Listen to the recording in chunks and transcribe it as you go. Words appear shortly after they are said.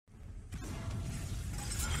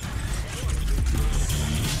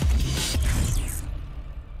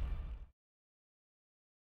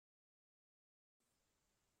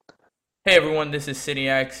Hey everyone, this is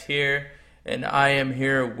Syniax here, and I am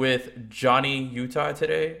here with Johnny Utah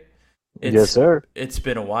today. Yes, It's sir. it's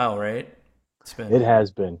been a while, right? It's It been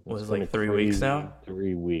has been. was It's it been a like 3 weeks crazy now?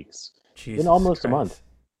 3 weeks. Been Jesus almost a month. Christ!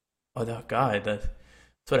 Oh no, God, that's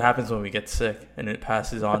what happens when we get sick and it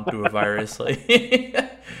passes on through a virus. Like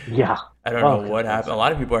Yeah. I don't Oh know what happened. goodness. A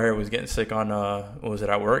lot of people I heard was getting sick on what was it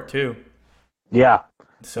at work too? Yeah.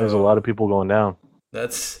 There's a So lot of people going down.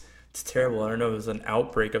 that's it's terrible. I don't know. It was an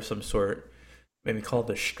outbreak of some sort. Maybe called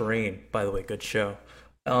The Strain. By the way, good show.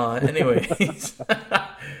 Anyways,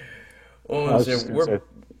 what I was was it? just gonna say,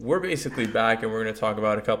 We're basically back, and we're going to talk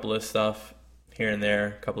about a couple of stuff here and there,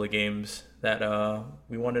 a couple of games that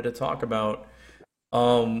we wanted to talk about.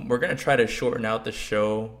 We're going to try to shorten out the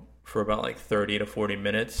show for about like 30 to 40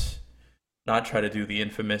 minutes. Not try to do the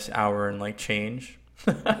infamous hour and like change.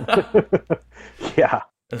 yeah.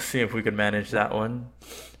 Let's see if we can manage that one.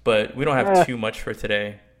 But we don't have Eh, too much for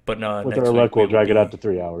today. But no, with our next week luck, we we'll will drag it out be. to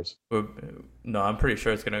 3 hours. We're, no, I'm pretty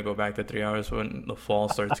sure it's gonna go back to 3 hours when the fall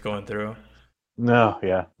starts going through. No,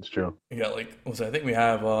 yeah, it's true. We got like, I think we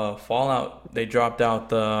have Fallout. They dropped out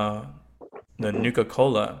the Nuka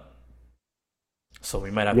Cola, so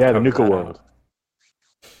we might have to Yeah, the cover Nuka that out. World.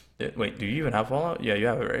 Wait, do you even have Fallout? Yeah, you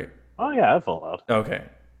have it, right? Oh yeah, I Fallout. Okay,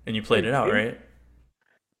 and you played Wait, it out, do you? right?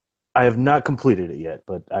 I have not completed it yet,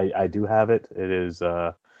 but I do have it. It is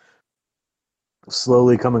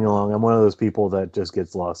slowly coming along. I'm one of those people that just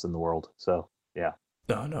gets lost in the world. So yeah.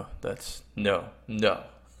 No, no, that's no.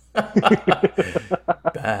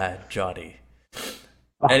 Bad Johnny.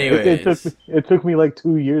 Anyways, It took me like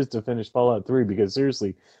 2 years to finish Fallout 3 because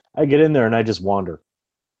seriously, I get in there and I just wander.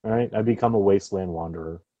 All right, I become a wasteland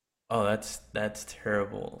wanderer. oh, that's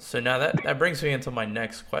terrible. So now that brings me into my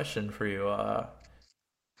next question for you.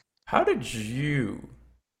 How did you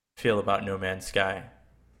feel about No Man's Sky?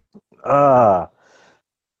 Uh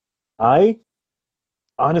I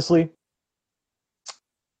honestly,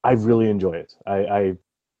 I really enjoy it. I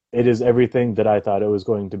it is everything that I thought it was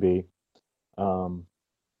going to be. Um,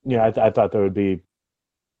 I thought there would be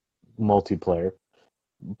multiplayer,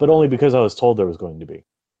 but only because I was told there was going to be.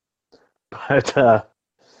 But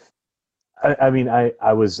I mean,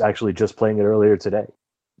 I was actually just playing it earlier today.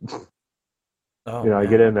 Oh I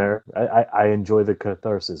get man. in there. I enjoy the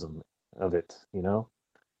catharsis of it. You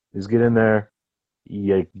just get in there,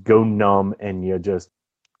 you go numb, and you just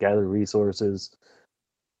gather resources,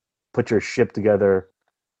 put your ship together,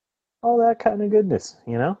 all that kind of goodness.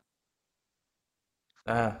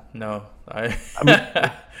 No. I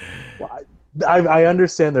I mean, I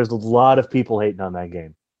understand there's a lot of people hating on that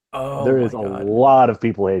game. Oh There my is a God. lot of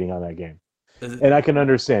people hating on that game, Is it- and I can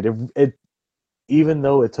understand it. Even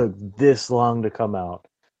though it took this long to come out,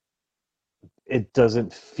 it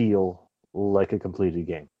doesn't feel like a completed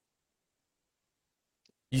game.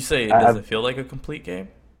 You say it I've doesn't feel like a complete game?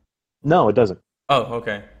 No, it doesn't. Oh,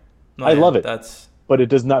 okay. No, I yeah, love it, that's but it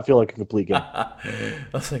does not feel like a complete game. I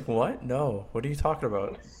was like, what? No. What are you talking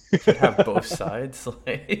about? Should have both sides.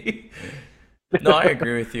 Like no, I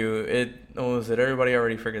agree with you. It was it everybody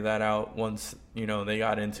already figured that out once, they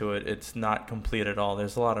got into it. It's not complete at all.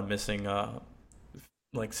 There's a lot of missing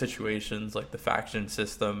like situations like the faction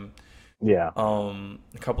system. Yeah,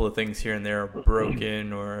 A couple of things here and there are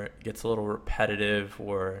broken or it gets a little repetitive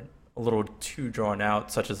or a little too drawn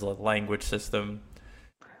out, such as the language system.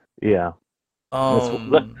 yeah. Let's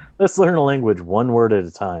let, Um, let's learn a language one word at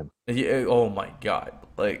a time. yeah, oh my God.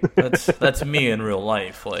 Like that's me in real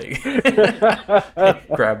life. Like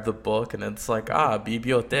grab the book and it's like,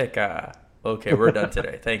 biblioteca. Okay, we're done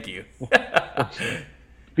today. Thank you.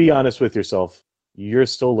 Be honest with yourself. You're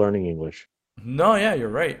still learning English. No, yeah, you're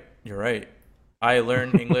right. You're right. I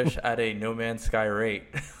learned English at a No Man's Sky rate.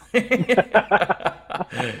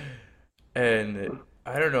 And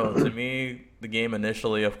I don't know. To me, the game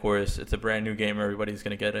initially, of course, it's a brand new game. Everybody's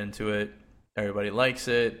going to get into it. Everybody likes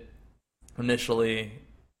it. Initially,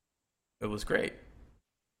 it was great.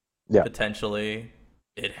 Yeah, Potentially,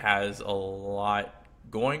 it has a lot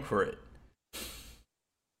going for it.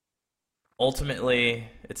 Ultimately,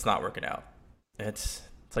 it's not working out. It's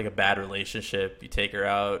like a bad relationship. You take her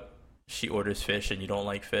out, she orders fish and you don't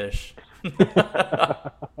like fish.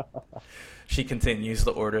 She continues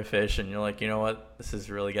to order fish and you're like, you know what? This is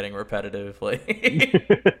really getting repetitive. Like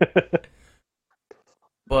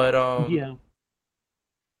but yeah,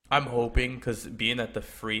 I'm hoping because being that the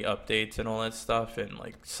free updates and all that stuff and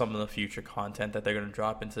like some of the future content that they're gonna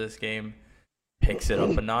drop into this game picks it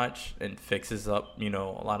up a notch and fixes up, a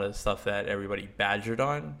lot of the stuff that everybody badgered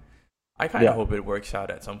on. I kind of yeah. hope it works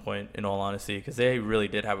out at some point, in all honesty, because they really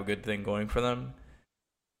did have a good thing going for them.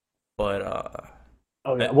 But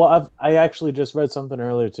Oh yeah. Eh, Well, I actually just read something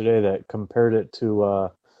earlier today that compared it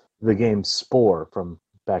to the game Spore from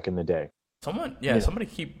back in the day. yeah, You know, somebody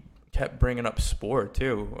kept bringing up Spore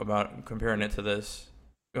too about comparing it to this.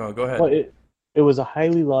 Oh, go well, ahead. it was a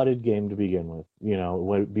highly lauded game to begin with. You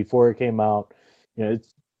know, before it came out, you know,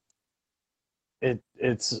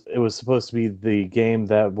 it was supposed to be the game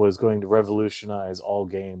that was going to revolutionize all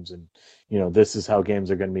games, and you know, this is how games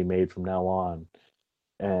are going to be made from now on.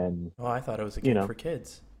 And Oh, I thought it was a you game know, for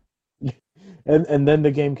kids. and then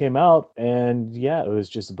the game came out, and yeah, it was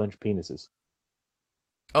just a bunch of penises.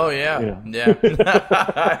 Oh You yeah, know, yeah.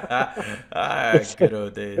 Ah, it's good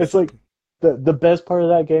old it's days. like the best part of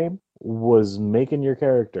that game was making your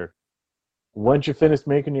character. Once you finished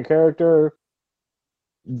making your character,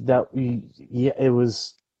 yeah, it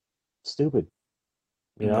was stupid.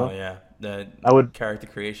 You No, know, yeah, the I would, character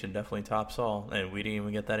creation definitely tops all, and we didn't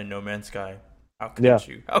even get that in No Man's Sky. How yeah, could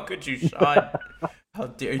you? How could you, Sean? How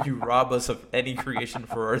dare you rob us of any creation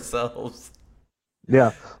for ourselves?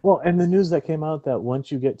 yeah. Well, and the news that came out that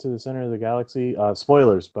once you get to the center of the galaxy,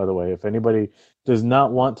 spoilers, by the way, if anybody does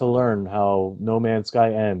not want to learn how No Man's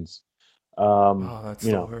Sky ends, Oh, that's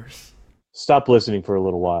you the know, worst. stop listening for a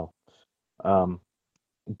little while. Um,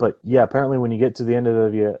 but yeah, apparently when you get to the end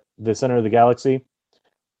of the center of the galaxy,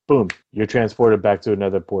 boom, you're transported back to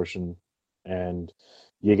another portion, and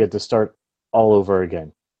you get to start all over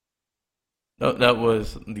again. No, that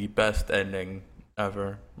was the best ending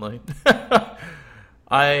ever. Like,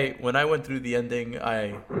 I when I went through the ending,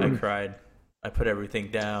 I cried. I put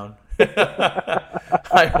everything down.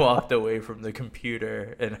 I walked away from the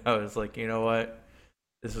computer, and I was like, you know what?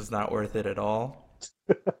 This is not worth it at all.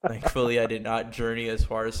 Thankfully, I did not journey as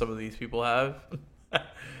far as some of these people have,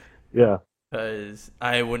 Yeah. because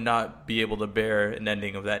I would not be able to bear an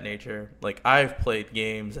ending of that nature. Like, I've played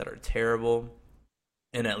games that are terrible,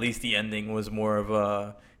 and at least the ending was more of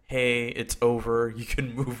a "hey, it's over, you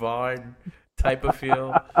can move on" type of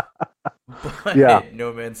feel. Yeah. But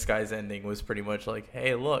No Man's Sky's ending was pretty much like,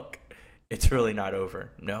 "Hey, look, it's really not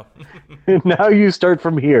over. No, Now you start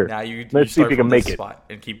from here. now you Let's see if start you can from this make it. spot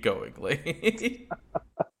and keep going." Like,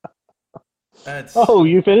 that's Oh,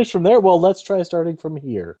 you finished from there? Well, let's try starting from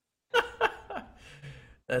here.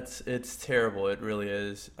 it's terrible. It really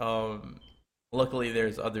is. Luckily,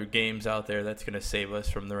 there's other games out there that's gonna save us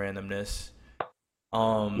from the randomness.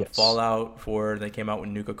 Yes. Fallout 4, they came out with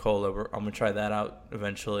Nuka Cola. I'm gonna try that out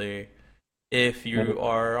eventually. If And you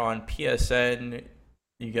are on PSN,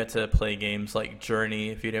 you get to play games like Journey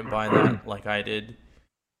if you didn't buy that, like I did.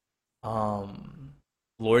 Um,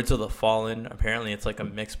 Lords of the Fallen. Apparently, it's like a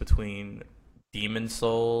mix between Demon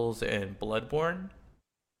Souls and Bloodborne.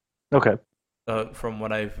 okay. From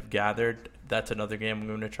what I've gathered, that's another game I'm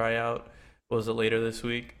going to try out. Was it later this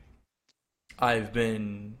week? I've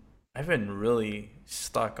been I've been really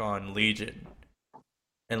stuck on Legion.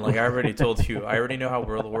 And like I already told you, I already know how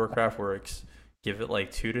World of Warcraft works. Give it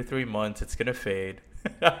like 2 to 3 months, it's gonna fade.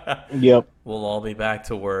 Yep. We'll all be back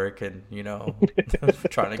to work, and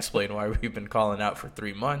trying to explain why we've been calling out for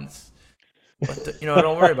 3 months. But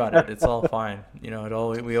don't worry about it. It's all fine.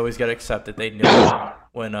 We always got to accept that they know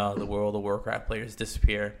when the World of Warcraft players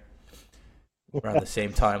disappear around the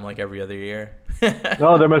same time, like every other year.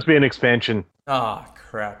 Oh, there must be an expansion. Ah, oh,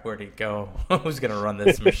 crap. Where'd he go? Who's gonna run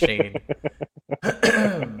this machine?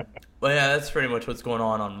 Well, yeah, that's pretty much what's going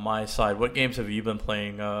on my side. What games have you been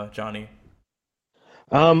playing, Johnny?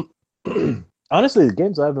 Um, honestly, the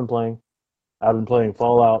games I've been playing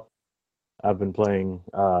Fallout. I've been playing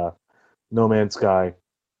No Man's Sky,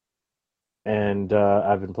 and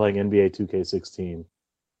I've been playing NBA 2K16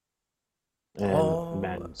 and Oh,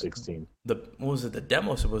 Madden 16. the what was it? The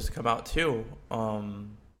demo's supposed to come out too.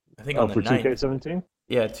 I think on Oh, the for ninth. 2K17?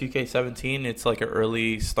 Yeah, 2K17. It's like an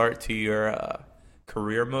early start to your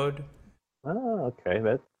career mode. Oh, okay.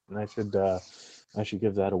 I should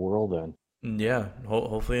give that a whirl then. Yeah,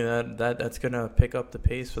 hopefully that's gonna pick up the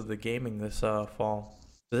pace of the gaming this fall.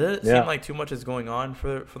 Does it seem Yeah, like too much is going on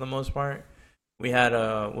for the most part? We had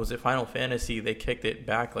was it Final Fantasy? They kicked it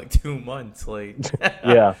back like 2 months. Like,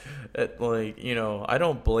 yeah, I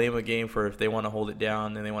don't blame a game for if they want to hold it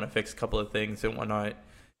down and they want to fix a couple of things and whatnot.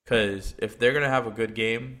 Because if they're gonna have a good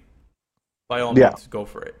game, by all yeah. means, go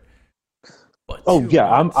for it. But Oh, two yeah.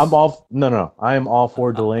 I'm months, all no, no. I am all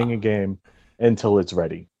for delaying a game until it's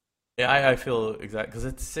ready. yeah, I feel exact because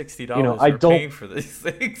it's sixty You know, dollars we're paying for these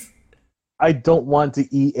things. I don't want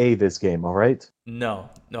to EA this game. All right. No,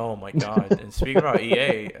 no, oh my God! And speaking about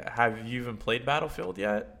EA, have you even played Battlefield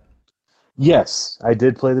yet? Yes, I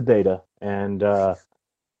did play the beta, and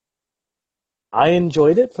I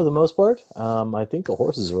enjoyed it for the most part. I think the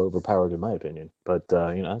horses are overpowered in my opinion, but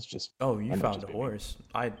that's just Oh, you that might found a just be me. horse.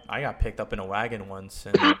 I got picked up in a wagon once,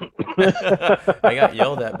 and I got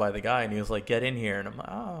yelled at by the guy, and he was like, "Get in here," and I'm like,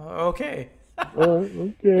 "Oh, okay."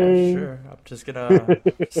 Yeah, Okay. sure. I'm just gonna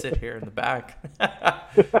sit here in the back.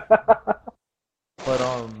 But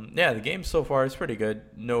yeah, the game so far is pretty good.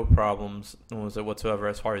 No problems was it whatsoever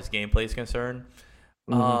as far as gameplay is concerned.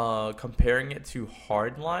 Hmm. Comparing it to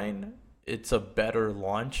Hardline, it's a better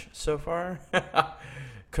launch so far.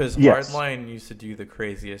 Because Yes, Hardline used to do the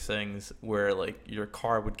craziest things where like your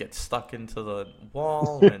car would get stuck into the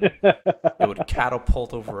wall and it would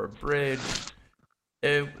catapult over a bridge.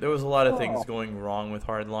 There was a lot of things oh, going wrong with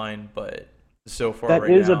Hardline, but so far that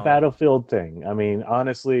right is a now, Battlefield thing. I mean,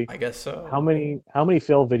 honestly, I guess so. how many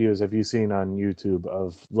fail videos have you seen on YouTube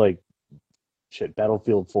of like shit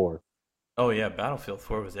Battlefield 4? Oh yeah, Battlefield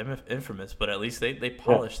 4 was infamous, but at least they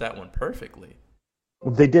Yeah, polished that one perfectly.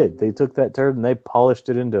 they did. They took that turd and they polished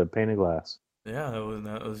it into painted glass. Yeah,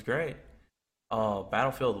 that was great.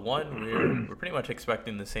 Battlefield 1, we're pretty much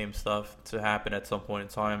expecting the same stuff to happen at some point in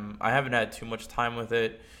time. I haven't had too much time with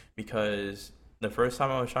it because the first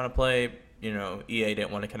time I was trying to play, EA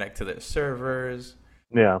didn't want to connect to their servers,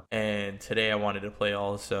 Yeah, and today I wanted to play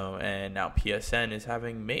also, and now PSN is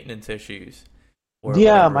having maintenance issues or yeah,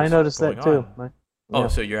 whatever I is noticed going that too. on. Oh, Yeah,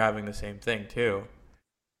 so you're having the same thing too?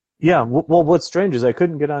 yeah. Well, what's strange is I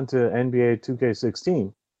couldn't get onto NBA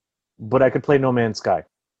 2K16, but I could play No Man's Sky.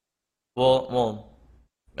 Well,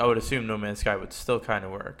 I would assume No Man's Sky would still kind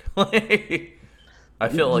of work. Like, I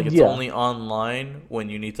feel like it's Yeah, only online when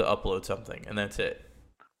you need to upload something, and that's it.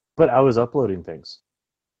 but I was uploading things.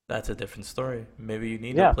 That's a different story. Maybe you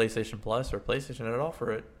need a Yeah, PlayStation Plus or PlayStation at all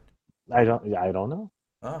for it. I don't know.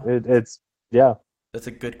 Oh, It's yeah. that's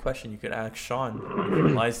a good question you could ask Sean if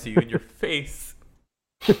he lies to you in your face.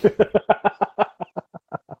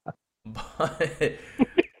 But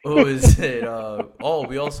what was it? Oh,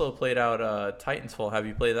 we also played out Titanfall. Have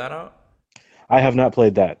you played that out? I have not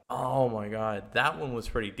played that. Oh my god, that one was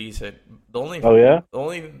pretty decent. The only Oh yeah? the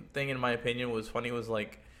only thing in my opinion was funny was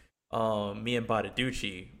like me and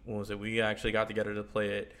Badaducci, what was it? We actually got together to play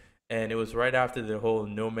it, and it was right after the whole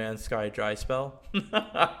No Man's Sky dry spell.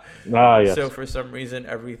 Ah So yes. for some reason,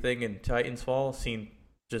 everything in Titanfall seemed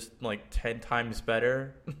just like 10 times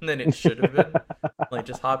better than it should have been. Like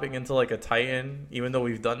just hopping into like a Titan, even though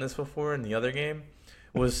we've done this before in the other game,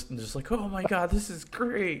 was just like, oh my god, this is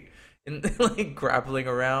great. And like grappling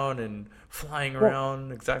around and flying Well,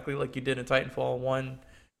 around exactly like you did in Titanfall 1.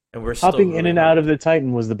 And we're still hopping in really and out of hooked. the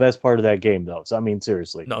Titan was the best part of that game, though. So I mean,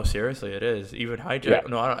 seriously. No, seriously, it is. Even Yeah. hijack.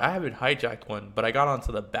 No, I haven't hijacked one, but I got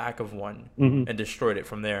onto the back of one Hmm. and destroyed it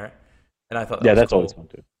from there. And I thought that Yeah, was that's always cool. fun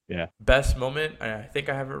too. Yeah. Best moment, I think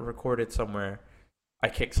I have it recorded somewhere. I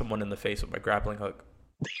kicked someone in the face with my grappling hook.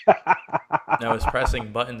 And I was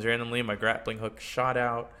pressing buttons randomly. My grappling hook shot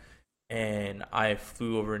out, and I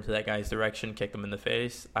flew over into that guy's direction, kicked him in the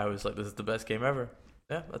face. I was like, "This is the best game ever."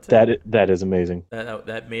 Yeah, that's it. That is amazing.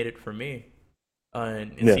 That made it for me.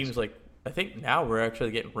 And it Yes. seems like I think now we're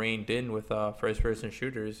actually getting reined in with first-person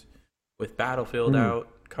shooters, with Battlefield Mm.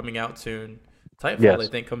 out coming out soon. Titanfall I Yes.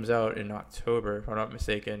 think comes out in October if I'm not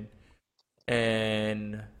mistaken,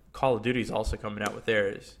 and Call of Duty's also coming out with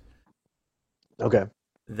theirs. Okay.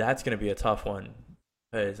 That's gonna be a tough one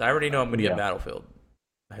because I already know I'm gonna get Yeah. Battlefield.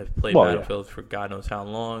 I have played Well, yeah. Battlefield for God knows how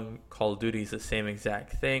long. Call of Duty's the same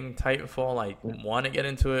exact thing. Titanfall, I want to get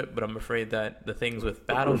into it, but I'm afraid that the things with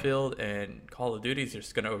Battlefield and Call of Duty's are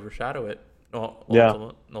just gonna overshadow it.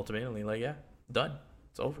 Yeah. Ultimately, like yeah, done.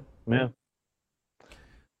 It's over. Yeah.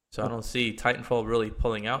 So I don't see Titanfall really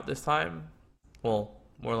pulling out this time. Well,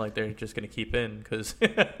 more like they're just gonna keep in because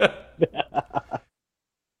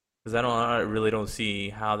I really don't see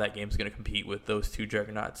how that game's gonna compete with those two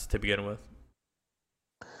juggernauts to begin with.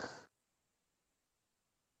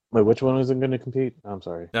 Wait, which one isn't going to compete? I'm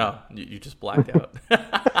sorry. No, you just blacked out.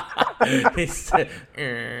 He said,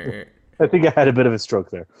 "Er." I think I had a bit of a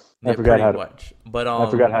stroke there. I Yeah, forgot pretty how to. much. But I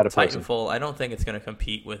forgot how to person. Titanfall, I don't think it's gonna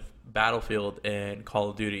compete with Battlefield and Call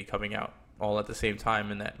of Duty coming out all at the same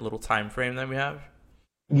time in that little time frame that we have.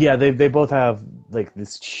 Yeah, they both have like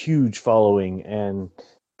this huge following, and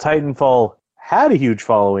Titanfall had a huge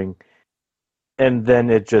following, and then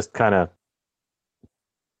it just kind of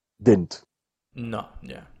didn't. No,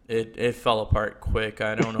 yeah. It fell apart quick.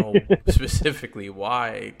 I don't know specifically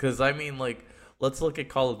why. Because, I mean, like, let's look at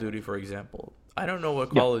Call of Duty, for example. I don't know what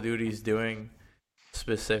Yeah. Call of Duty is doing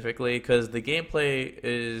specifically because the gameplay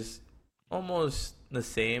is almost the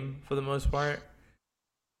same for the most part.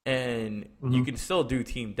 And you Hmm. can still do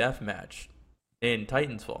team deathmatch in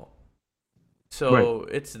Titanfall. Right. So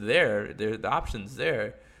it's there. The option's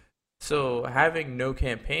there. So having no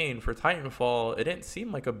campaign for Titanfall, it didn't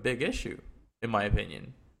seem like a big issue, in my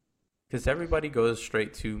opinion, because everybody goes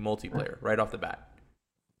straight to multiplayer right off the bat.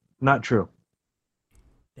 Not true.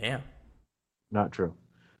 Damn. Not true.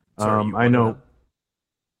 So are you I one of know. them?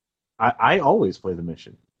 I always play the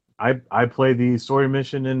mission. I play the story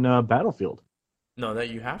mission in Battlefield. No, that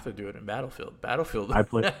you have to do it in Battlefield. Battlefield, I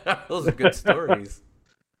play. those are good stories.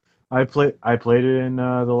 I played it in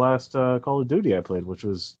the last Call of Duty I played, which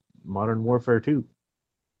was Modern Warfare 2.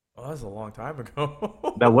 Oh, that was a long time That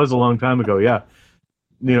ago. was a long time ago. Yeah,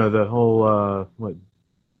 you know the whole what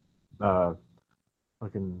uh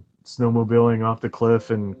fucking snowmobiling off the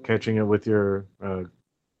cliff and catching it with your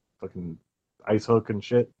fucking ice hook and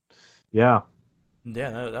shit. Yeah.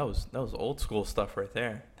 Yeah, that was old school stuff right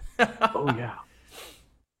there. Oh yeah.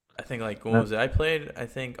 I think like what That, was it? I played I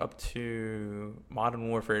think up to Modern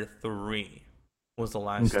Warfare 3 was the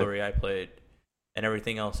last okay. story I played, and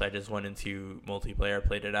everything else I just went into multiplayer,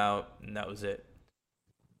 played it out, and that was it.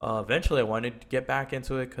 Eventually, I wanted to get back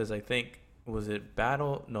into it because I think was it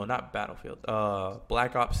Battle? No, not Battlefield.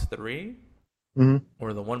 Black Ops 3 Hmm.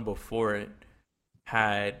 or the one before it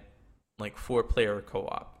had like four-player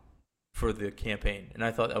co-op for the campaign, and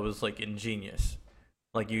I thought that was like ingenious.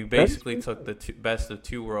 Like you That is basically pretty took cool. the best of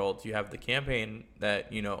two worlds. You have the campaign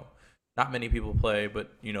that not many people play,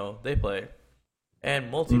 but they play, and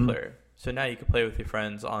Hmm. multiplayer. So now you can play with your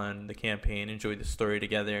friends on the campaign, enjoy the story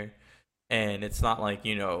together, and it's not like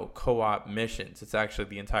co-op missions. It's actually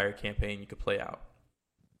the entire campaign you could play out.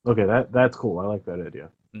 Okay, that's cool. I like that idea.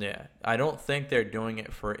 Yeah, I don't think they're doing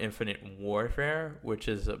it for Infinite Warfare, which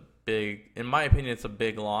is a big, in my opinion, it's a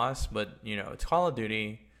big loss. But it's Call of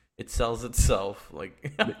Duty. It sells itself.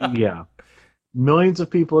 Like, Yeah, millions of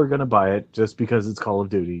people are gonna buy it just because it's Call of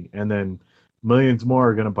Duty, and then millions more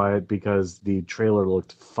are gonna buy it because the trailer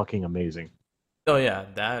looked fucking amazing. oh yeah,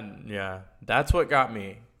 that's what got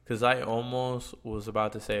me. Because I almost was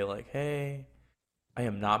about to say like, hey, I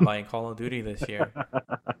am not buying Call of Duty this year.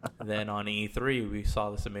 Then on E3, we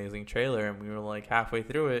saw this amazing trailer, and we were like halfway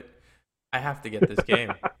through it. I have to get this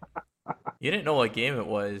game. You didn't know what game it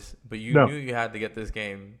was, but you knew No, you had to get this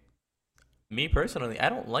game. Me personally, I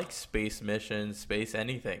don't like space missions, space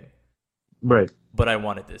anything, right. but I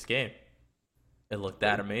wanted this game. It looked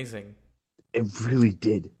that amazing. It really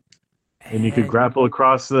did. And you could And grapple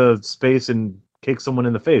across the space and kick someone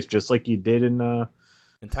in the face, just like you did in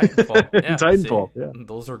in Titanfall, in yeah, see, Titanfall. Yeah.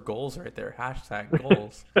 those are goals right there. Hashtag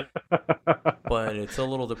goals. But it's a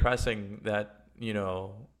little depressing that,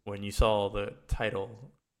 when you saw the title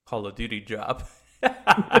Call of Duty drop.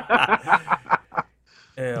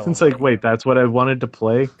 Oh It's like, my wait, that's what I wanted to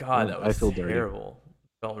play. God, that I was feel dirty. terrible.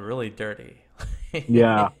 Felt really dirty.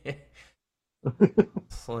 Yeah.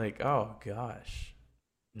 It's like, oh gosh.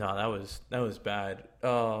 No, that was bad.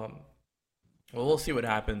 Well, we'll see what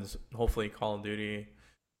happens. Hopefully Call of Duty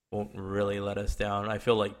won't really let us down. I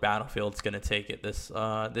feel like Battlefield's gonna take it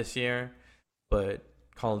this year, but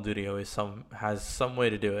Call of Duty always has some way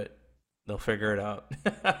to do it. They'll figure it out.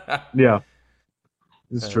 Yeah,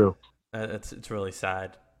 it's uh, true. it's really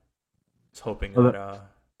sad. Just hoping Well, that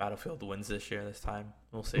Battlefield wins this year. This time,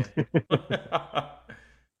 we'll see.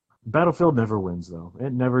 Battlefield never wins, though.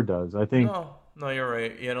 It never does. I think, No, no, you're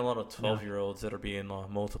right. You had a lot of yeah, 12-year-olds that are being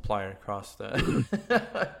multiplied across the.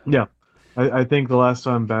 yeah. I think the last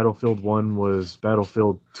time Battlefield won was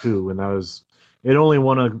Battlefield 2, and that was it only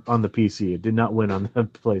won on the PC. It did not win on the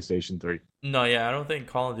PlayStation 3. No, yeah, I don't think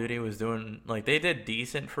Call of Duty was doing like they did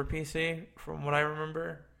decent for PC from what I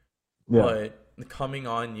remember, Yeah. but the coming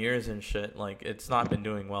on years and shit, like it's not been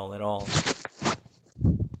doing well at all.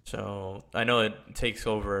 So I know it takes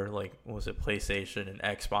over like what was it PlayStation and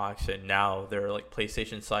Xbox, and now they're like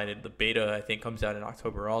PlayStation sided. The beta I think comes out in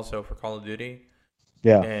October also for Call of Duty,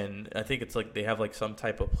 Yeah. and I think it's like they have like some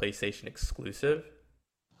type of PlayStation exclusive.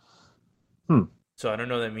 Hmm. So I don't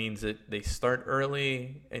know if that means that they start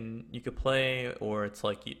early and you could play, or it's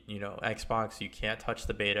like Xbox you can't touch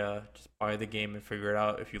the beta, just buy the game and figure it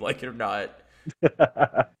out if you like it or not.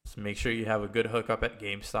 Just make sure you have a good hookup at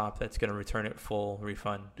GameStop that's gonna return it full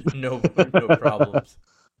refund, no problems.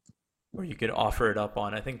 Or you could offer it up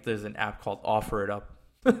on. I think there's an app called Offer It Up,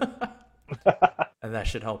 and that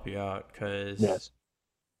should help you out because Yes.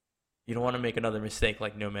 you don't want to make another mistake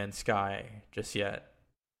like No Man's Sky just yet.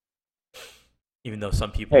 Even though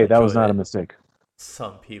some people Hey, that enjoy was not a it, mistake.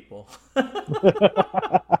 some people.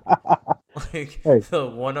 Like Hey, the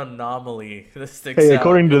one anomaly that sticks hey, out is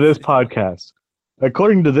according to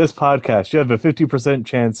this podcast, you have a 50%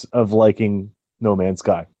 chance of liking No Man's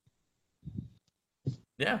Sky.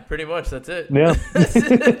 Yeah, pretty much. That's it. Yeah.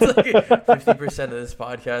 It's like 50% of this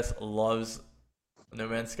podcast loves No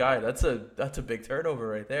Man's Sky. That's a big turnover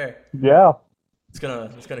right there. Yeah. It's gonna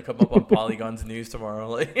come up on Polygon's news tomorrow.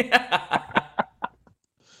 Like,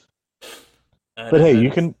 But hey, that is.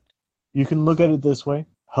 you can look at it this way.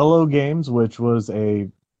 Hello Games, which was a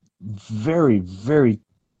very, very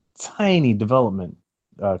tiny development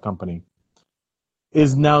company,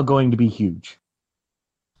 is now going to be huge.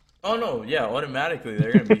 Oh no, yeah, automatically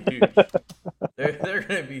they're gonna be huge. They're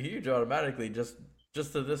gonna be huge automatically just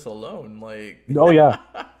to this alone. Like, Oh yeah.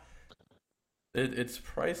 it's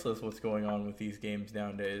priceless what's going on with these games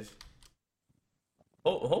nowadays.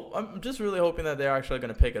 I'm just really hoping that they're actually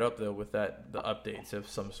gonna pick it up though with the updates of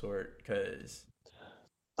some sort, because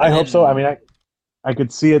I and hope so. I mean, then I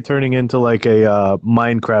could see it turning into like a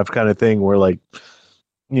Minecraft kind of thing where like,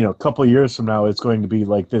 a couple of years from now, it's going to be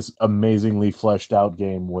like this amazingly fleshed out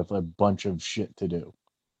game with a bunch of shit to do.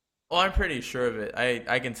 well, I'm pretty sure of it.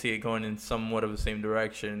 I can see it going in somewhat of the same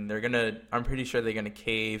direction. I'm pretty sure they're gonna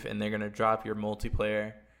cave and they're gonna drop your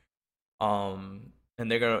multiplayer. And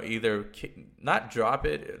they're gonna either not drop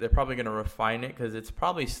it. They're probably gonna refine it because it's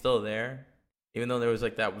probably still there, even though there was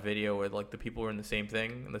like that video where like the people were in the same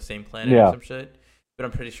thing, in the same planet or Yeah, some shit. But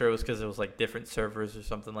I'm pretty sure it was because it was like different servers or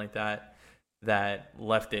something like that that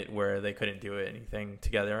left it where they couldn't do anything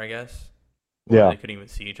together, I guess, or yeah, they couldn't even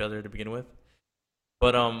see each other to begin with.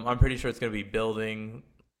 But I'm pretty sure it's gonna be building.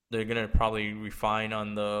 They're gonna probably refine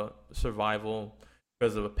on the survival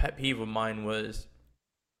because of a pet peeve of mine was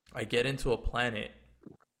I get into a planet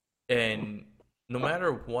and no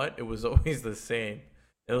matter what, it was always the same.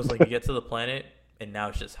 It was like you get to the planet and now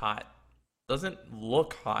it's just hot. Doesn't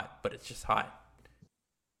look hot, but it's just hot.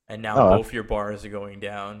 And now oh, both your bars are going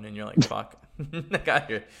down, and you're like, "Fuck, I got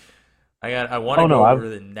here. I want to oh no, go I've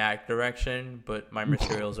over in that direction, but my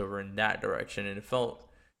material's over in that direction." And it felt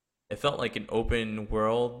like an open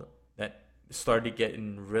world that started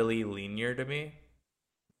getting really linear to me.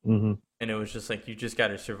 hmm And it was just like you just got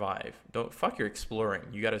to survive. Don't fuck your exploring.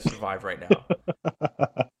 You got to survive right now.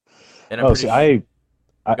 And I'm Oh, pretty see, sh-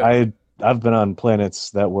 I, Go ahead. I've been on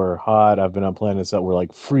planets that were hot. I've been on planets that were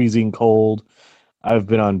like freezing cold. I've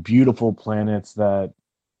been on beautiful planets that,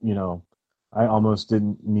 you know, I almost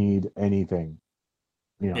didn't need anything.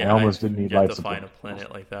 I Yeah, almost I've didn't need yet life to find support. a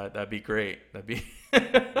planet like that. That'd be great. That'd be.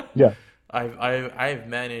 Yeah. I've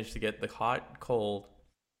managed to get the hot, cold,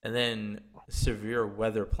 and then severe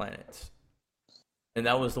weather planets, and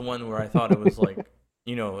that was the one where I thought it was like,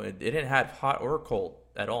 it didn't have hot or cold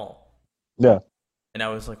at all, Yeah. and I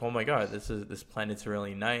was like, oh my god, this planet's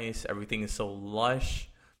really nice. Everything is so lush.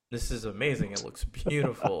 This is amazing. It looks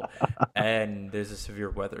beautiful, and there's a severe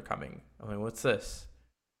weather coming. I'm like, what's this?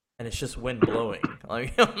 And it's just wind blowing.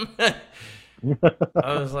 Like I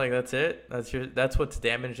was like, that's it. That's what's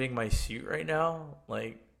damaging my suit right now.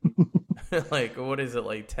 Like, like what is it?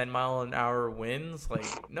 Like 10-mile-an-hour winds?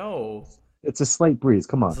 Like, no, It's a slight breeze.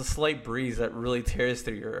 Come it's on. a slight breeze that really tears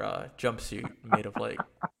through your jumpsuit made of like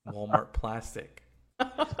Walmart plastic.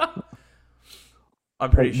 I'm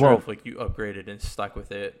pretty sure Well, if like you upgraded and stuck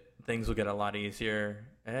with it, things will get a lot easier.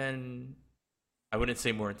 And I wouldn't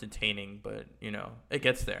say more entertaining, but it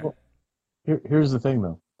gets there. well, here's the thing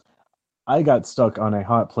though. I got stuck on a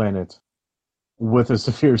hot planet with a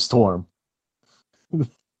severe storm.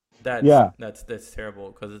 That's Yeah. that's that's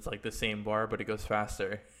terrible because it's like the same bar, but it goes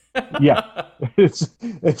faster. Yeah.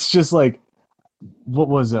 It's just like what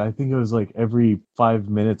was it? I think it was like every 5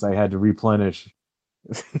 minutes I had to replenish.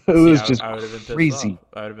 It See, was I, just I would have been pissed off. crazy.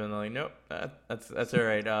 I would have been like, nope, that's all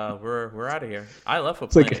right. We're out of here. I left a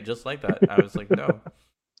It's like, planet just like that. I was like, no.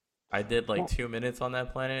 I did like 2 minutes on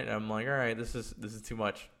that planet, and I'm like, all right, this is too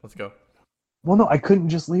much. Let's go. well, no, I couldn't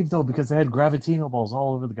just leave though because they had gravitino balls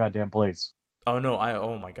all over the goddamn place. Oh no,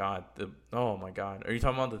 oh my god, oh my god. Are you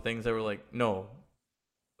talking about the things that were like, no?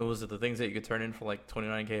 Was it the things that you could turn in for like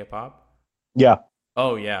 29K a pop? Yeah.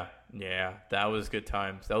 Oh yeah, yeah, that was good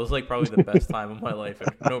times. That was like probably the best time of my life in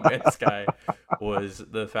No Man's Sky was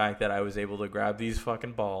the fact that I was able to grab these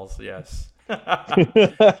fucking balls. Yes,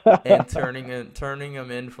 and turning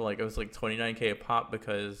them in for like it was like 29K a pop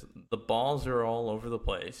because the balls are all over the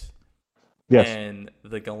place. Yes. And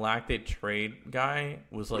the galactic trade guy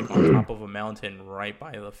was like on top of a mountain right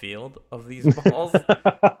by the field of these balls.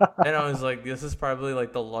 And I was like, this is probably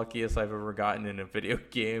like the luckiest I've ever gotten in a video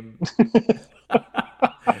game.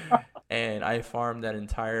 And I farmed that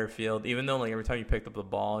entire field, even though like every time you picked up the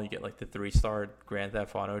ball, you get like the 3-star Grand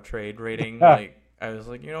Theft Auto trade rating. Like I was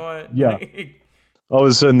like, you know what? Yeah. All of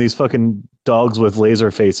a sudden, these fucking dogs with laser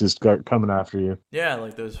faces start coming after you. Yeah,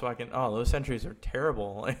 like those fucking those sentries are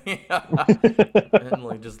terrible. And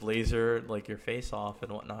like just laser like your face off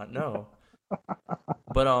and whatnot. No.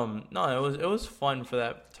 But no, it was fun for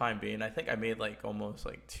that time being. I think I made like almost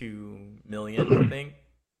like 2 million, I think,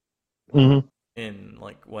 Hmm. in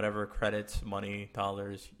like whatever credits, money,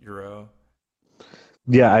 dollars, euro.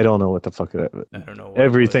 Yeah, I don't know what the fuck I don't know what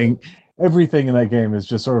it was. everything everything in that game is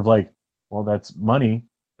just sort of like, well, that's money.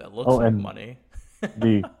 That looks Oh, like and money.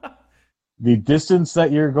 the the distance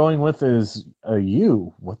that you're going with is a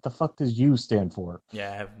U. What the fuck does U stand for?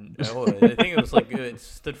 Yeah, I think it was like it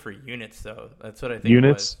stood for units though. That's what I think it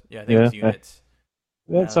was. Units? Yeah, I think it Yeah, was units.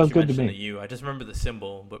 that Now that sounds you good to mentioned the me. U, I just remember the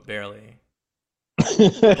symbol, but barely.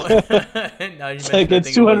 It's Now you like mentioned, I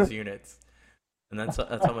it's think it was 200. units, and that's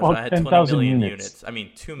how much I Well, had. 10,000 20 million units. units. I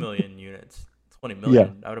mean, 2 million units. twenty Yeah.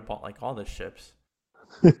 million. I would have bought like all the ships.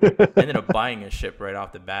 I ended up buying a ship right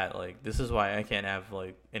off the bat. Like this is why I can't have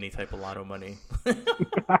like any type of lotto money.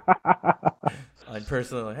 I'd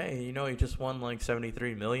personally like, hey, you just won like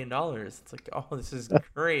 $73 million. It's like, oh, this is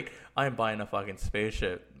great. I'm buying a fucking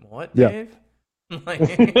spaceship. What, Yeah. Dave? Like,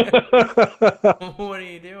 what are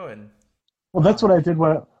you doing? Well, that's what Oh I did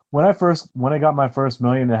when I got my first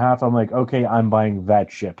million and a half. I'm like, okay, I'm buying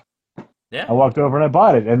that ship. yeah, I walked over and I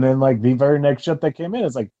bought it, and then like the very next ship that came in,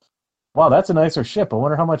 it's like, wow, that's a nicer ship. I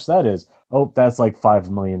wonder how much that is. Oh, that's like $5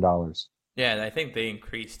 million. yeah. And I think they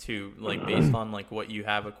increase too, like based on like what you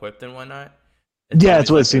have equipped and whatnot. Yeah,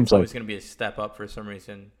 that's what it It's seems like. always going to be a step up for some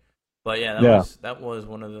reason. But yeah, that Yeah. was that was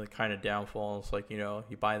one of the kind of downfalls. Like you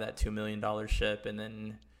buy that $2 million ship, and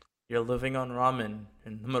then you're living on ramen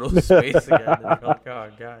in the middle of space again, and you're like, oh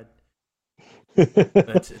god,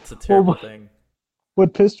 it's a terrible Well, thing.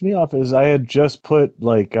 what pissed me off is I had just put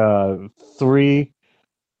like three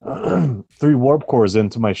three warp cores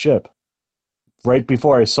into my ship right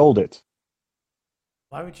before I sold it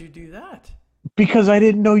Why would you do that? because I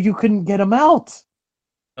didn't know you couldn't get them out.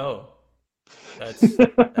 Oh,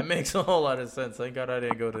 that makes a whole lot of sense. Thank God I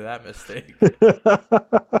didn't go to that mistake.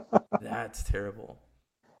 That's terrible.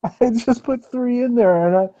 I just put three in there,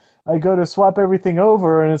 and I go to swap everything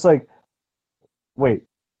over, and it's like, wait,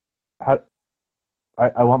 how,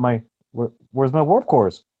 I want where's my warp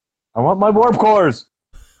cores? I want my warp cores.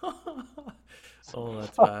 Oh,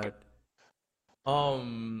 that's Fuck, bad.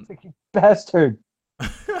 Um, you bastard.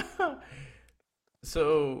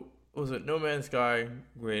 so was it No Man's Sky?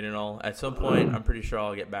 Great and all. At some point, I'm pretty sure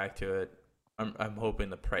I'll get back to it. I'm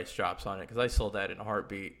hoping the price drops on it because I sold that in a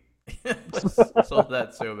heartbeat. Sold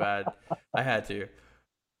that so bad, I had to.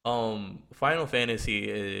 Final Fantasy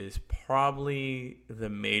is probably the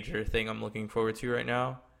major thing I'm looking forward to right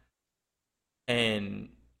now, and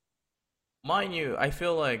mind you, I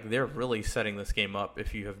feel like they're really setting this game up.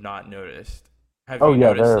 If you have not noticed, have Oh you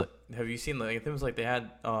yeah, noticed? they're Have you seen like it was like they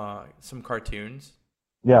had some cartoons.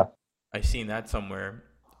 yeah. I seen that somewhere,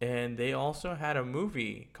 and they also had a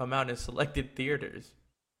movie come out in selected theaters.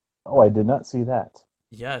 Oh, I did not see that.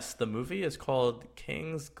 Yes, the movie is called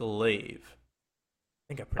King's Glaive.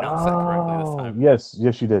 I think I pronounced that correctly this Oh, time. yes,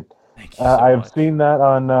 yes, you did. Thank you so I've much. seen that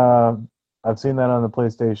on I've seen that on the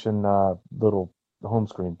PlayStation little home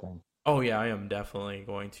screen thing. Oh yeah, I am definitely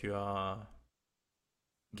going to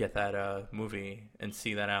get that movie and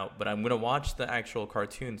see that out. But I'm gonna watch the actual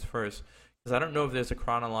cartoons first because I don't know if there's a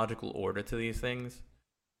chronological order to these things.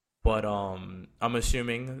 But I'm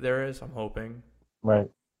assuming there is. I'm hoping. Right.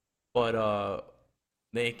 But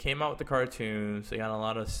they came out with the cartoons. They got a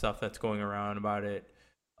lot of stuff that's going around about it.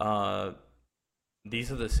 Uh,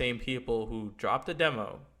 these are the same people who dropped a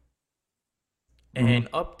demo Hmm.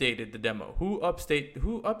 and updated the demo. Who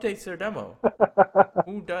updates their demo?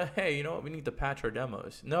 Who does? Hey, you know what? We need to patch our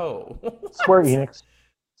demos. No, Square what? Enix.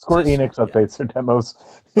 Square Just Enix yeah. updates their demos.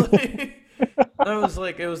 Like, that was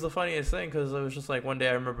like it was the funniest thing because it was just like one day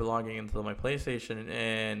I remember logging into my PlayStation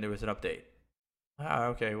and there was an update. Ah,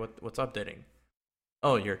 okay. What's updating?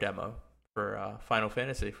 Oh, your demo for Final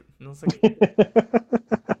Fantasy. And I was like,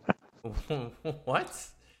 what?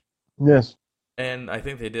 Yes. And I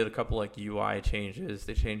think they did a couple like UI changes.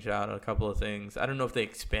 They changed out a couple of things. I don't know if they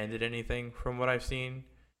expanded anything from what I've seen.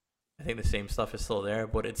 I think the same stuff is still there,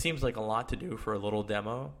 but it seems like a lot to do for a little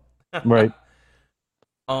demo. Right.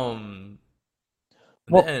 um,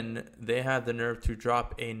 Well, then they had the nerve to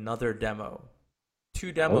drop another demo.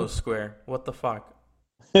 Two demos, oh. Square. What the fuck?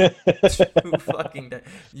 Two Two fucking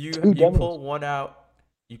you demos. pull one out,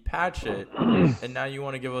 you patch it, and now you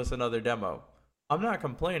want to give us another demo. I'm not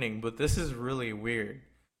complaining, but this is really weird.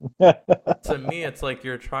 To me, it's like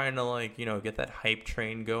you're trying to like get that hype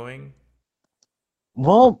train going.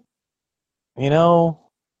 Well, you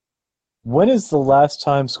know, When is the last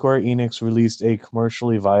time Square Enix released a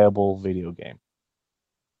commercially viable video game?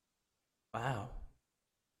 Wow.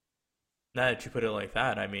 Now that you put it like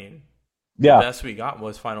that, I mean, the Yeah, best we got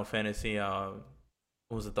was Final Fantasy. What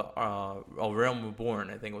was it the A Realm Reborn?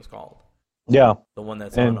 I think it was called yeah, the one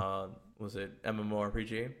that's on. and Was it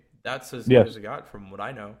MMORPG? That's as good as yes, it got from what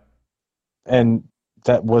I know. and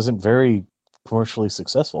that wasn't very commercially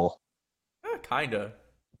successful. Kinda,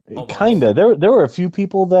 almost. Kinda. There were a few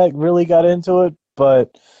people that really got into it,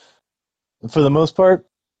 but for the most part,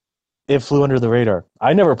 it flew under the radar.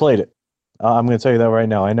 I never played it. I'm going to tell you that right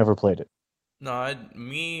now. I never played it. No,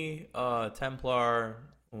 me, Templar.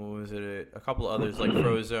 What was it? A couple others like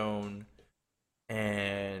Frozone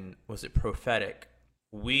and was it Prophetic?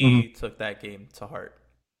 Hmm. We took that game to heart.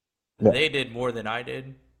 Yeah. They did more than I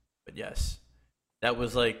did, but yes, that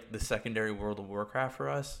was like the secondary World of Warcraft for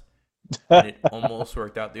us, and it almost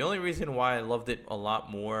worked out. The only reason why I loved it a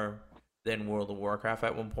lot more than World of Warcraft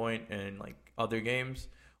at one point and like other games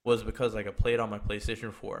was because like I played on my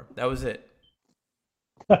PlayStation 4. That was it.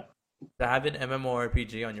 To have an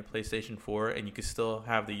MMORPG on your PlayStation 4 and you could still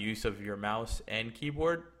have the use of your mouse and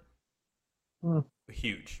keyboard, Hmm.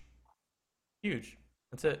 huge, huge.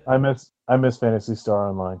 That's it. I miss Fantasy Star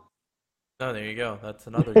Online. Oh, there you go. That's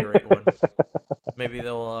another great one. Maybe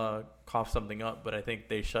they'll cough something up, but I think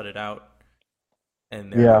they shut it out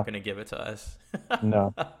and they're Yeah, not going to give it to us.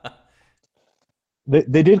 no.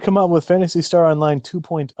 They did come out with Fantasy Star Online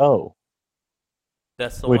 2.0,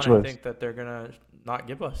 That's the one which I was think that they're going to not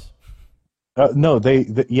give us. no,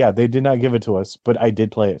 yeah, they did not give it to us, but I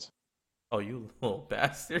did play it. Oh, you little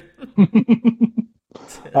bastard.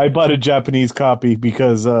 I bought a Japanese copy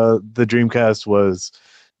because the Dreamcast was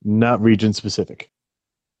not region specific.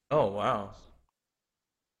 Oh, wow.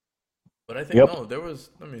 But I think, Yep. no, there was,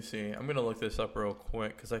 let me see. I'm going to look this up real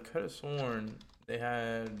quick because I could have sworn they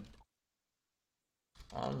had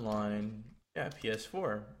online. Yeah,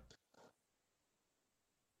 PS4.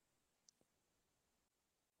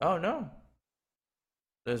 Oh, no.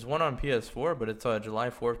 There's one on PS4, but it's July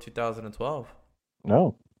 4th, 2012.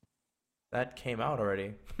 No. That came out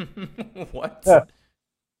already. What? Yeah.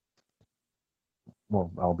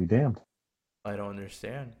 Well, I'll be damned. I don't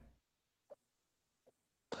understand.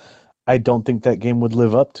 I don't think that game would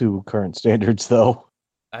live up to current standards, though.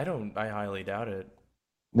 I highly doubt it,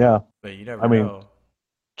 Yeah. but you I never mean, know.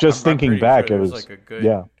 just I'm thinking pretty sure back, it there's was, like a good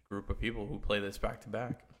yeah. group of people who play this back to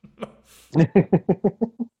back.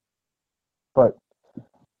 But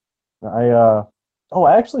I, oh,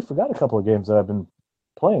 I actually forgot a couple of games that I've been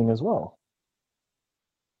playing as well.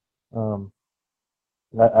 Um,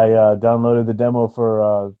 I downloaded the demo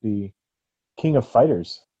for the King of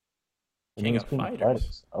Fighters. The King newest of King of Fighters.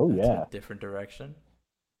 Fighters. Oh That's a yeah, different direction.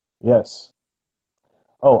 yes.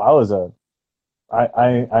 Oh,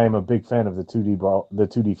 I am a big fan of the 2D the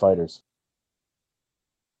 2D fighters.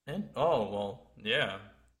 And oh well, yeah.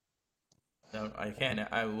 No, I can't.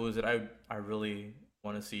 I was it. I really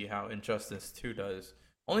want to see how Injustice 2 does.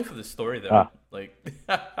 Only for the story though. Ah. Like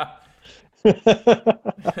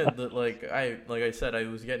like I said, I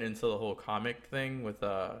was getting into the whole comic thing with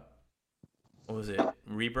what was it,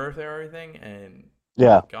 Rebirth and everything, and oh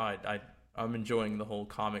my Yeah. god, I'm enjoying the whole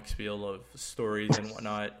comic spiel of stories and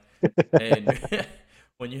whatnot. And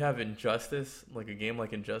when you have Injustice, like a game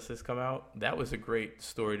like Injustice come out, that was a great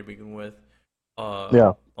story to begin with.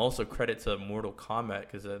 Yeah. Also credit to Mortal Kombat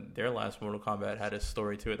because their last Mortal Kombat had a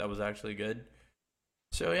story to it that was actually good.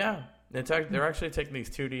 So yeah, they're actually taking these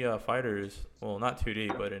 2D fighters. Well, not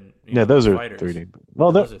 2D, but in Yeah, these those are fighters. 3D.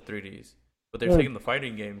 Well, Yeah, those are 3Ds. But they're they're taking the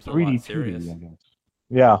fighting games a 3D lot 2D, serious. I guess.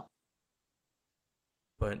 Yeah.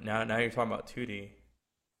 But now you're talking about 2D.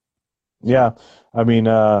 Yeah. I mean,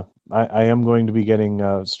 I am going to be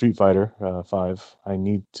getting Street Fighter 5. I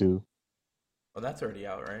need to. Well, that's already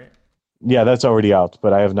out, right? Yeah, that's already out,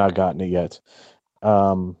 but I have not gotten it yet.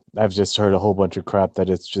 I've just heard a whole bunch of crap that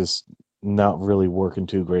it's just not really working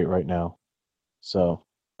too great right now. So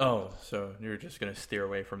Oh, so you're just gonna steer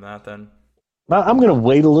away from that then? I'm gonna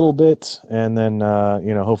wait a little bit, and then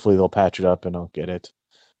hopefully they'll patch it up, and I'll get it.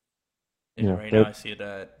 You And know, right now that I see it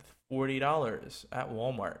at $40 at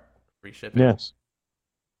Walmart, free shipping. yes.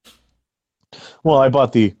 Well, I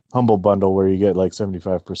bought the Humble Bundle where you get like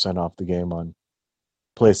 75% off the game on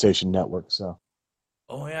PlayStation Network. So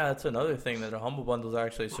Oh yeah, that's another thing that the Humble Bundle is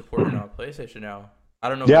actually supporting on PlayStation now. I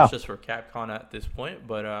don't know if it's yeah, just for Capcom at this point,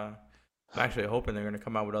 but I'm actually hoping they're going to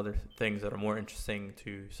come out with other things that are more interesting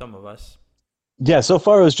to some of us. yeah. So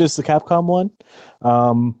far it was just the Capcom one,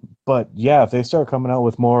 but yeah, if they start coming out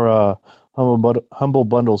with more humble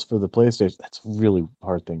bundles for the PlayStation, that's a really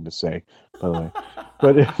hard thing to say, by the way.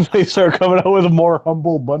 But if they start coming out with more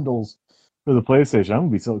humble bundles for the PlayStation. I'm gonna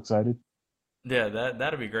be so excited. Yeah,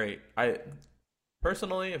 that'd be great. I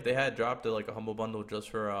personally, if they had dropped like a humble bundle just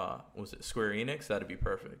for was it Square Enix, that'd be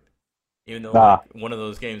perfect. Even though like Ah, one of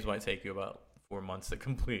those games might take you about 4 months to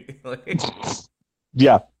complete. like,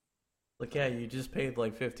 yeah, like yeah, you just paid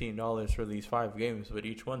like $15 for these 5 games, but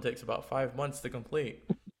each one takes about 5 months to complete.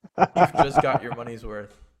 You've just got your money's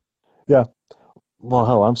worth. yeah. Well,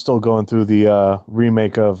 hell, I'm still going through the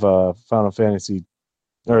remake of Final Fantasy,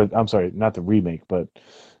 or I'm sorry, not the remake, but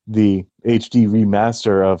the HD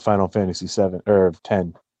remaster of Final Fantasy 7 or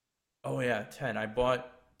 10. Oh yeah, 10. I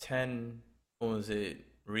bought 10. What was it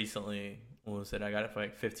recently? What was it? I got it for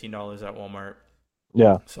like $15 at Walmart.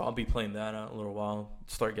 Yeah, So I'll be playing that a little while.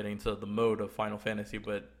 Start getting to the mode of Final Fantasy,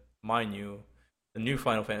 but mind you, the new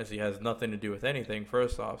Final Fantasy has nothing to do with anything.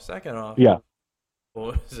 First off, second off, yeah.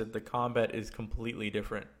 what is it? The combat is completely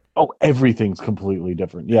different. Oh, everything's completely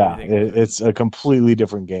different. Yeah, Everything different. it's a completely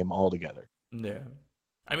different game altogether. Yeah.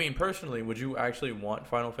 I mean, personally, would you actually want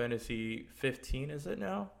Final Fantasy 15? Is it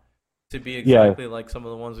now to be Yeah, exactly like some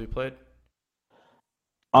of the ones we played?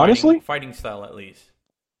 Fighting, honestly, fighting style at least.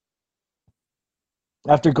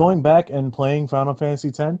 after going back and playing Final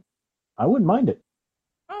Fantasy 10, I wouldn't mind it.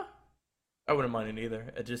 Huh. I wouldn't mind it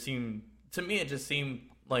either. It just seemed to me. It just seemed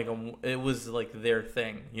like it was like their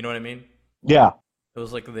thing. You know what I mean? Yeah. It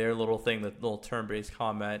was like their little thing, the little turn-based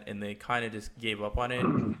combat, and they kind of just gave up on it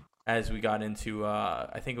as we got into.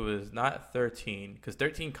 I think it was not 13 because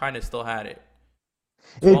 13 kind of still had it.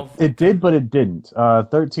 It 12, it did, but it didn't.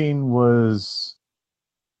 13 was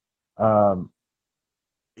um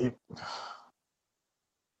it,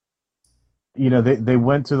 they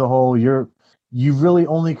went to the whole you really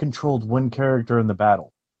only controlled one character in the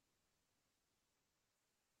battle.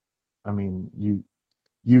 I mean,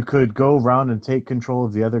 you could go around and take control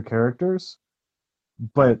of the other characters,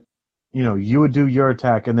 but you would do your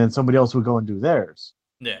attack and then somebody else would go and do theirs.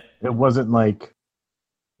 yeah, It wasn't like,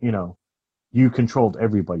 you know, you controlled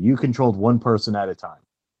everybody. You controlled one person at a time.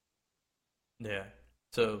 yeah.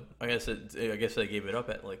 So I guess they gave it up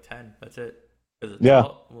at like 10. That's it. Because it Yeah.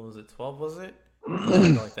 12, what was it? 12 was it? They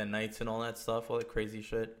had like the knights and all that stuff, all that crazy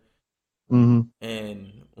shit. hmm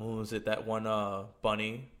And what was it? That one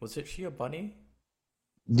bunny. Was it she a bunny?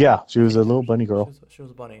 Yeah, she was Yeah, a little bunny girl. she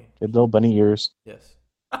was a bunny. She had little bunny ears. Yes.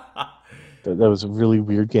 That was a really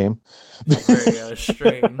weird game. Very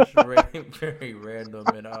strange, very, very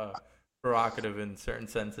random and provocative in certain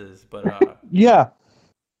senses. But Yeah,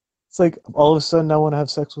 it's like all of a sudden I want to have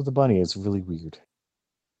sex with a bunny. It's really weird.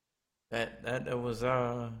 that was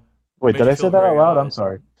Wait, makes did you I say feel that out very loud? I'm odd.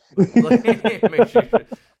 sorry. Like it makes you.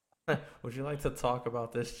 Would you like to talk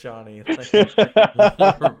about this, Johnny? Like your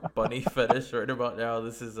bunny fetish right about now.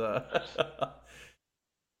 This is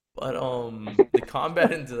but the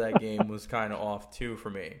combat into that game was kind of off too for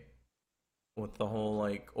me with the whole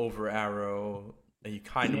like over arrow and you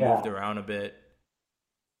kind of moved Yeah. around a bit.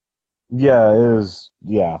 Yeah, it was.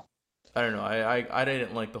 Yeah. I don't know. I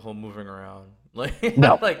didn't like the whole moving around. Like I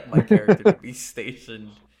No. like my character to be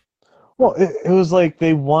stationed. Well, it was like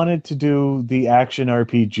they wanted to do the action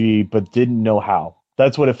RPG, but didn't know how.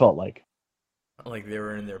 That's what it felt like. Like they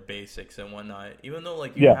were in their basics and whatnot. Even though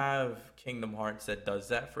like you Yeah. have Kingdom Hearts that does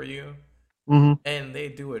that for you, hmm and they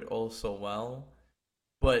do it all so well.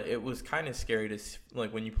 But it was kind of scary to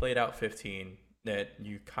like when you played out 15 that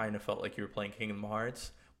you kind of felt like you were playing Kingdom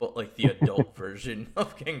Hearts, but like the adult version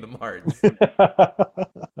of Kingdom Hearts.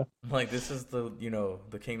 Like this is the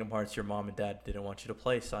the Kingdom Hearts your mom and dad didn't want you to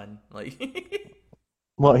play, son. Like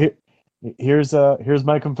Well, here's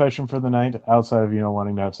my confession for the night. Outside of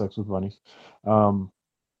wanting to have sex with bunnies, um,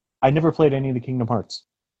 I never played any of the Kingdom Hearts.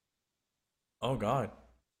 oh god.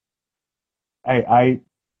 I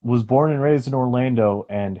was born and raised in Orlando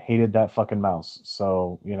and hated that fucking mouse.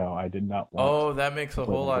 So I did not want Oh, that makes to a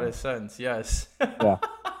play whole that lot of game. sense. Yes. Yeah.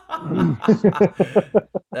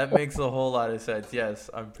 That makes a whole lot of sense. Yes,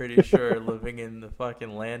 I'm pretty sure living in the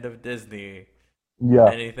fucking land of Disney,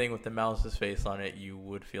 Yeah. anything with the mouse's face on it, you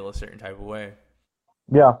would feel a certain type of way.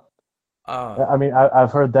 Yeah. Ah, I mean,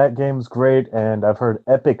 I've heard that game's great, and I've heard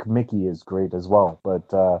Epic Mickey is great as well,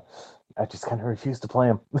 but I just kind of refuse to play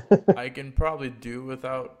him. I can probably do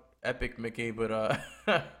without Epic Mickey, but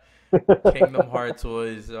Kingdom Hearts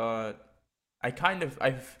was I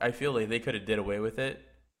feel like they could have did away with it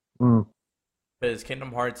Mm, because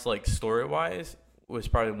Kingdom Hearts like story wise was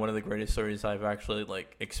probably one of the greatest stories I've actually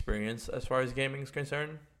like experienced as far as gaming is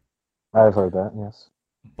concerned. I've heard that, yes.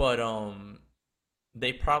 But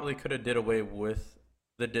they probably could have did away with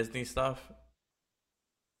the Disney stuff.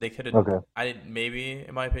 They could have Okay. maybe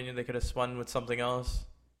in my opinion they could have spun with something else,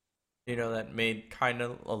 that made kind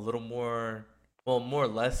of a little more, well, more or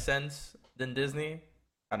less sense than Disney.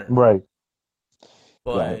 I don't know, Right. Yeah.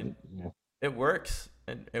 but Yeah. it works.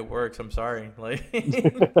 It works. I'm sorry. Like,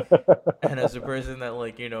 and as a person that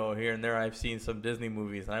like here and there, I've seen some Disney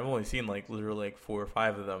movies, and I've only seen like literally like 4 or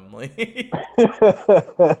 5 of them. Like,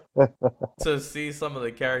 to see some of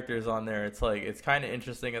the characters on there, it's like it's kind of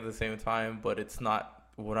interesting at the same time, but it's not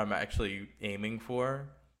what I'm actually aiming for.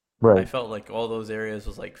 I Right. felt like all those areas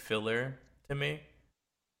was like filler to me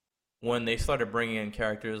when they started bringing in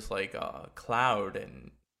characters like Cloud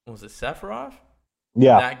and was it Sephiroth?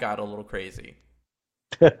 Yeah. That got a little crazy.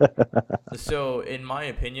 So, in my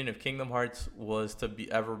opinion, if Kingdom Hearts was to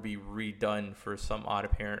be ever be redone for some odd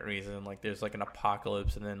apparent reason, like there's like an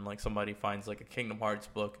apocalypse, and then like somebody finds like a Kingdom Hearts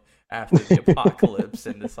book after the apocalypse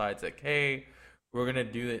and decides like, hey, we're gonna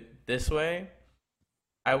do it this way,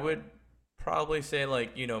 I would probably say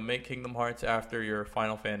like make Kingdom Hearts after your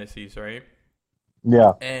Final Fantasies, right?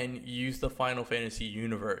 Yeah. And use the Final Fantasy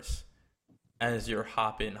universe as your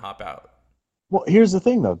hop in, hop out. Well, here's the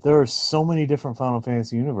thing, though. There are so many different Final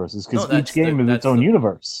Fantasy universes No, because each game is its that's own the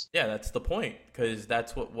universe. yeah, that's the point because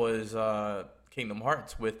that's what was Kingdom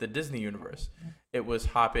Hearts with the Disney universe. It was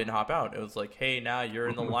hop in, hop out. It was like, hey, now you're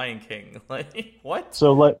in the Lion King. Like what?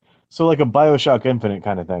 So like, so like a BioShock Infinite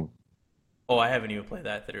kind of thing. Oh, I haven't even played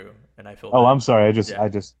that through, and I feel Oh, bad. I'm sorry. Yeah,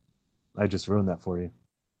 I just ruined that for you.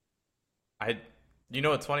 I.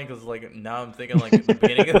 It's funny because like now I'm thinking like at the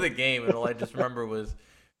beginning of the game, and all I just remember was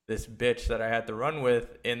this bitch that I had to run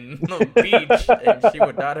with in the beach, and she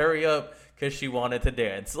would not hurry up because she wanted to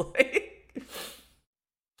dance. Like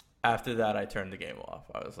after that, I turned the game off.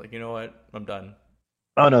 I was like, you know what? I'm done.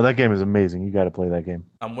 Oh no, that game is amazing. You got to play that game.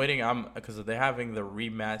 I'm waiting. I'm because they're having the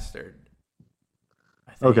remastered.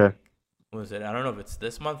 I Okay. think what was it? I don't know if it's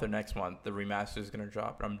this month or next month. The remaster is gonna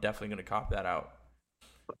drop, but I'm definitely gonna cop that out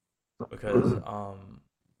because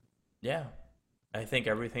yeah, I think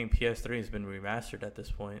everything PS3 has been remastered at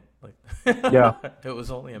this point. Like Yeah. it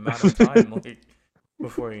was only a matter of time. Like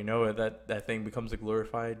before you know it, that thing becomes a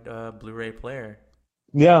glorified Blu-ray player.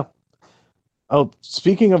 Yeah. Oh,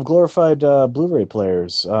 speaking of glorified Blu-ray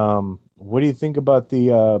players, what do you think about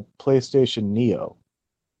the PlayStation Neo?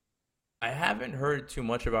 I haven't heard too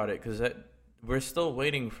much about it because we're still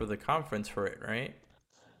waiting for the conference for it, right?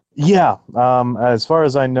 Yeah, as far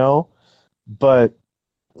as I know, but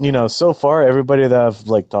so far everybody that I've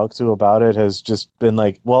like talked to about it has just been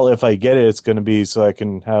like, well, if I get it, it's going to be so I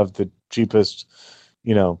can have the cheapest,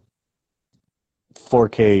 you know,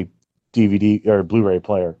 4K DVD or Blu-ray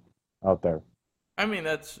player out there. I mean,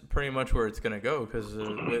 that's pretty much where it's gonna go because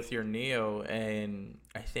with your Neo and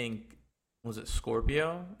I think was it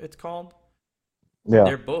Scorpio? It's called. Yeah.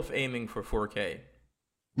 They're both aiming for 4K.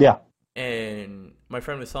 Yeah. And my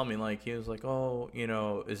friend was telling me like he was like, oh,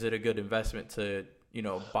 is it a good investment to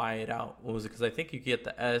buy it out? What was it? Because I think you get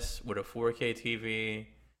the S with a 4K TV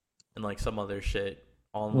and like some other shit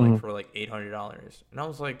all like Hmm. for like $800. And I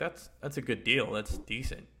was like, that's a good deal. That's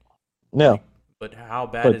decent. Yeah. Like, but how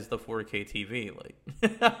bad But is the 4K TV?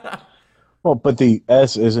 Like, well, but the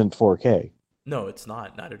S isn't 4K. no, it's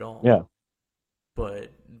not at all. Yeah.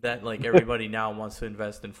 But that like everybody now wants to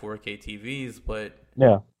invest in 4K TVs, but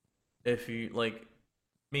Yeah. if you like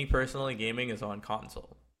me personally, gaming is on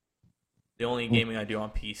console. The only gaming I do on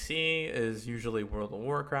PC is usually World of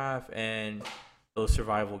Warcraft and those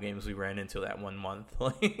survival games we ran into that 1 month.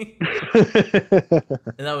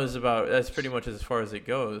 And that's pretty much as far as it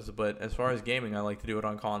goes. But as far as gaming, I like to do it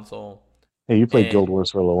on console. Hey, you played Guild And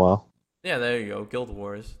Wars for a little while. yeah, there you go. Guild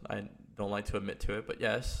Wars. I don't like to admit to it, but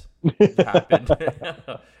yes, it happened.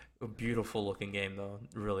 A beautiful looking game though,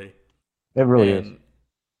 really. It really is. And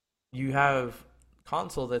you have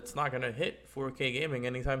console that's not gonna hit 4K gaming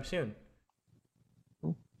anytime soon.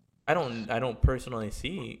 I don't personally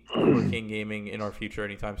see 4K gaming in our future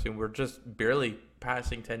anytime soon. We're just barely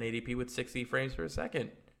passing 1080p with 60 frames per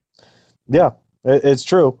second. Yeah, it's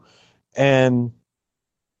true. And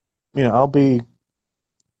I'll be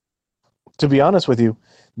to be honest with you,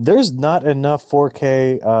 there's not enough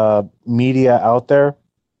 4K media out there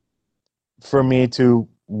for me to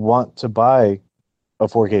want to buy a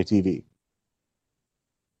 4K TV.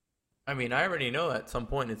 I mean, I already know at some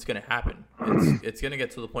point it's gonna happen. It's gonna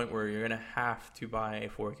get to the point where you're gonna have to buy a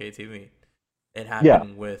 4K TV. It Yeah.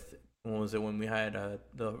 happened with when was it when we had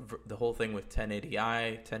the whole thing with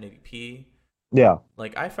 1080i, 1080p. Yeah.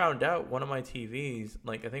 Like I found out one of my TVs,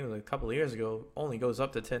 like I think it was a couple of years ago, only goes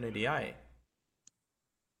up to 1080i,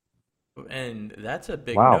 and that's a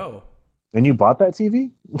big Wow. no. And you bought that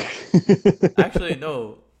TV? Actually,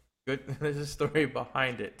 no. Good. There's a story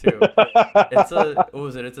behind it too. It's a what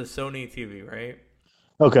was it? It's a Sony TV, right?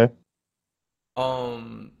 Okay.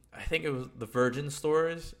 I think it was the Virgin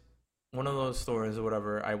stores. one of those stores or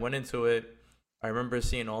whatever. I went into it. I remember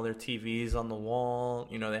seeing all their TVs on the wall.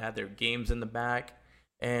 You know, they had their games in the back.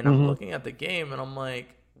 And I'm Hmm. looking at the game and I'm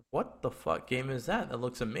like, what the fuck game is that? That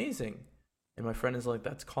looks amazing. And my friend is like,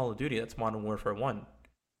 that's Call of Duty. That's Modern Warfare 1.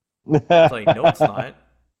 I was like, no, it's not.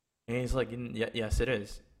 And he's like, yes, it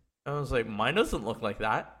is. I was like, mine doesn't look like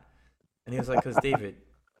that. And he was like, because David,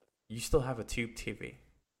 you still have a tube TV.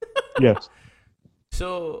 Yes.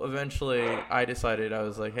 So eventually, I decided I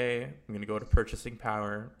was like, hey, I'm gonna go to Purchasing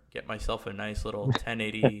Power, get myself a nice little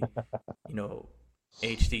 1080, you know,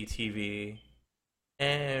 HD TV,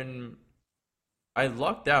 and I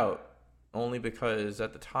lucked out only because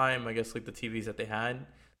at the time, I guess like the TVs that they had,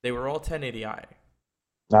 they were all 1080i.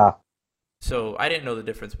 Ah, So I didn't know the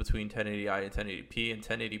difference between 1080i and 1080p, and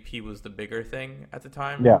 1080p was the bigger thing at the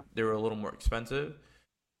time. yeah. They were a little more expensive,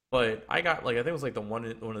 but I got like I think it was like the one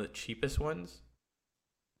of the cheapest ones.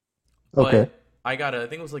 Okay. But I got I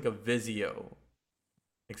think it was like a Vizio,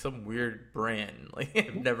 like some weird brand, like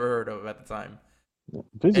I've never heard of at the time.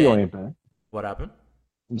 Vizio And ain't bad. what happened?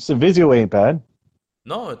 So Vizio ain't bad.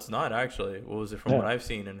 No, it's not actually. What was it from what Yeah. I've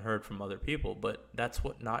seen and heard from other people? But that's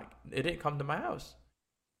what not. It didn't come to my house.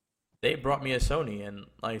 They brought me a Sony, and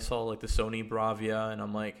I saw like the Sony Bravia, and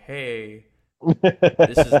I'm like, hey,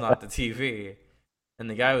 this is not the TV. And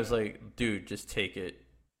the guy was like, dude, just take it.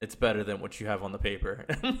 It's better than what you have on the paper.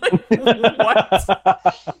 And I'm like,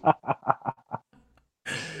 what?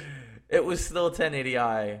 It was still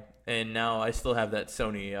 1080i, and now I still have that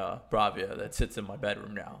Sony Bravia that sits in my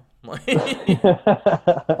bedroom now.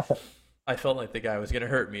 I felt like the guy was gonna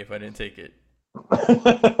hurt me if I didn't take it.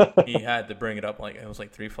 He had to bring it up like it was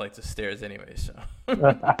like 3 flights of stairs anyway. So,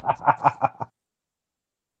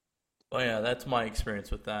 well, yeah, that's my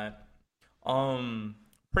experience with that. Um,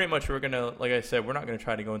 Pretty much we're gonna, like I said, we're not gonna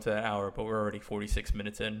try to go into that hour, but we're already 46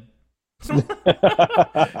 minutes in.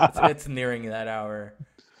 It's nearing that hour.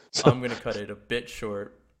 So, I'm gonna cut it a bit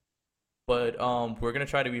short, but we're gonna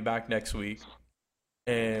try to be back next week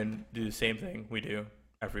and do the same thing we do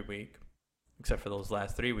every week, except for those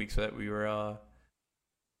last 3 weeks that we were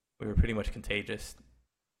pretty much contagious.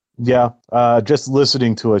 yeah, just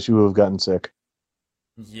listening to us, you would have gotten sick.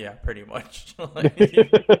 Yeah, pretty much. Like,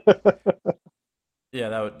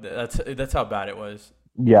 yeah, that's how bad it was.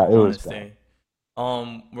 Yeah, it was bad.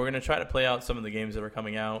 Honesty. We're gonna try to play out some of the games that are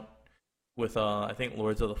coming out with I think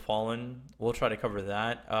Lords of the Fallen. We'll try to cover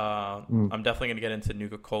that. Mm. I'm definitely gonna get into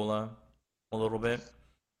Nuka Cola a little bit.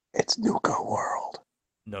 It's Nuka World.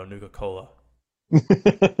 No, Nuka Cola.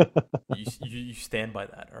 You stand by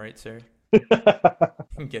that, all right, sir?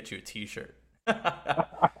 Get you a T-shirt.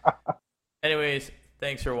 Anyways,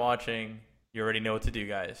 thanks for watching. You already know what to do,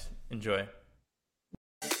 guys. Enjoy.